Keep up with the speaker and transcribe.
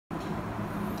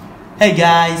Hey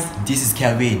guys, this is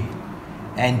Kevin,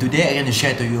 and today I'm going to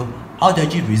share to you how to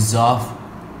actually resolve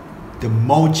the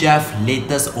Mojave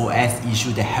latest OS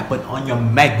issue that happened on your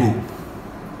MacBook.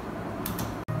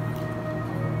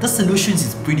 The solution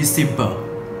is pretty simple.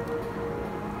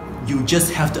 You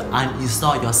just have to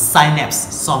uninstall your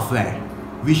Synapse software,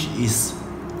 which is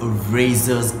a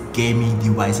Razer's gaming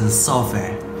devices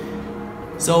software.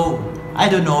 So I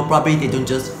don't know, probably they don't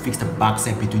just fix the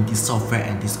bugs between this software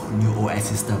and this new OS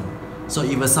system. So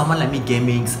if someone like me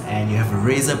gaming and you have a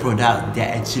Razer product that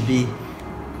actually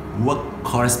work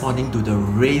corresponding to the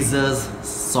Razer's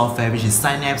software, which is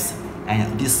Synapse,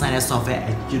 and this Synapse software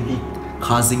actually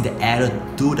causing the error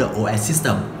to the OS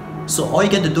system. So all you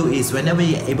get to do is whenever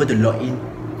you're able to log in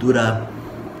to the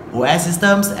OS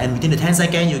systems, and within the 10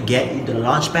 seconds you get into the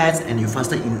launchpads and you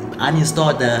faster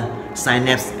uninstall the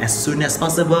Synapse as soon as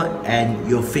possible, and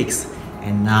you're fixed.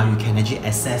 And now you can actually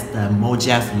access the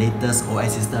Mojave latest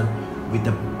OS system with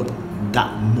the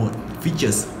dark mode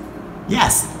features.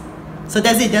 Yes, so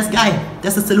that's it,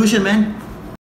 that's the solution, man.